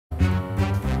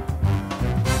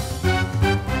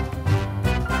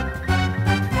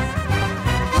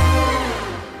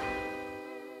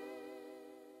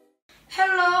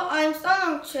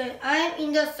Che. I am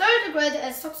in the 3rd grade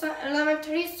at Seoksan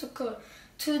Elementary School.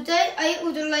 Today I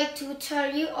would like to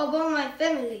tell you about my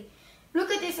family.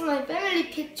 Look at this my family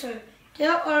picture.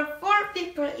 There are 4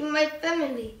 people in my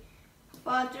family.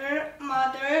 Father,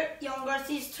 mother, younger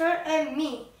sister, and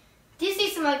me. This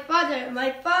is my father.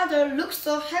 My father looks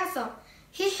so handsome.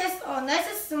 He has a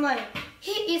nice smile.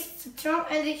 He is strong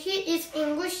and he is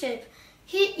in good shape.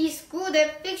 He is good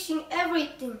at fixing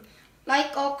everything,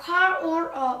 like a car or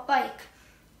a bike.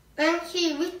 When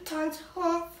he returns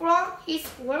home from his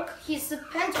work, he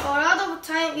spends a lot of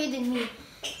time with me.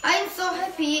 I am so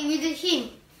happy with him.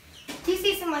 This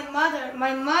is my mother.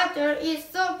 My mother is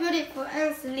so beautiful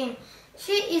and slim.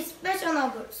 She is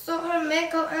fashionable, so her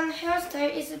makeup and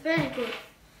hairstyle is very good.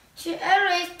 She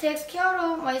always takes care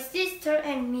of my sister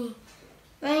and me.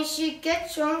 When she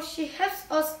gets home, she helps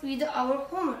us with our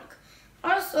homework.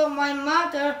 Also, my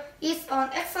mother is an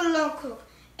excellent cook,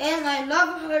 and I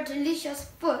love her delicious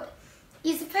food,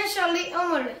 especially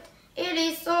omelette. It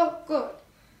is so good.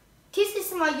 This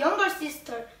is my younger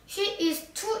sister. She is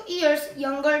 2 years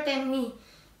younger than me.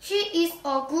 She is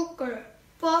a good girl,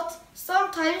 but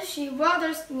sometimes she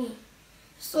bothers me.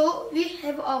 So we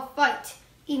have a fight.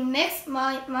 It makes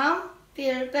my mom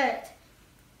feel bad.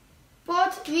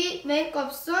 But we make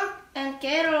up soon and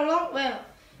get along well.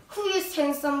 Who is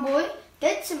handsome boy?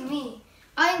 That's me.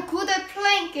 I am good at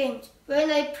playing games.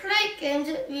 When I play games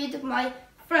with my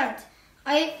friends,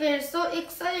 I feel so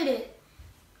excited.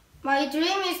 My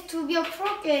dream is to be a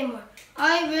pro gamer.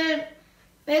 I will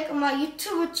make my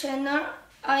YouTube channel.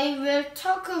 I will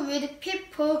talk with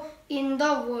people in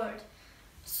the world.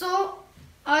 So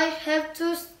I have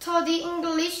to study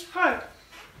English hard.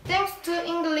 Thanks to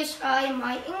잉글리시아이,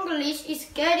 my English is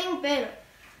getting better.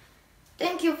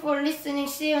 Thank you for listening.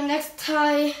 See you next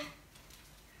time.